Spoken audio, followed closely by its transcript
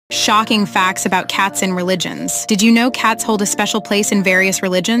Shocking facts about cats in religions. Did you know cats hold a special place in various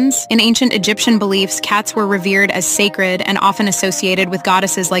religions? In ancient Egyptian beliefs, cats were revered as sacred and often associated with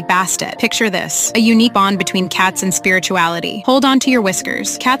goddesses like Bastet. Picture this, a unique bond between cats and spirituality. Hold on to your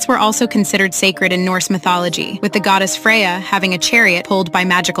whiskers. Cats were also considered sacred in Norse mythology, with the goddess Freya having a chariot pulled by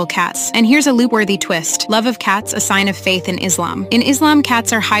magical cats. And here's a loop-worthy twist. Love of cats, a sign of faith in Islam. In Islam,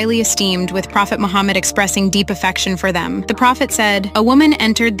 cats are highly esteemed, with Prophet Muhammad expressing deep affection for them. The Prophet said, "A woman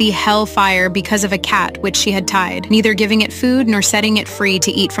entered the hellfire because of a cat which she had tied, neither giving it food nor setting it free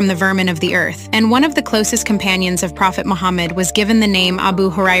to eat from the vermin of the earth." And one of the closest companions of Prophet Muhammad was given the name Abu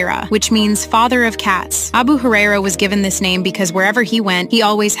Huraira, which means father of cats. Abu Huraira was given this name because wherever he went, he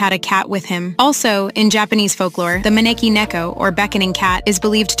always had a cat with him. Also, in Japanese folklore, the Maneki-neko, or beckoning cat, is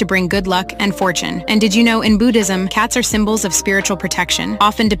believed to bring good luck and fortune. And did you know in Buddhism, cats are symbols of spiritual protection,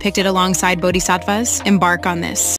 often depicted alongside bodhisattvas? Embark on this.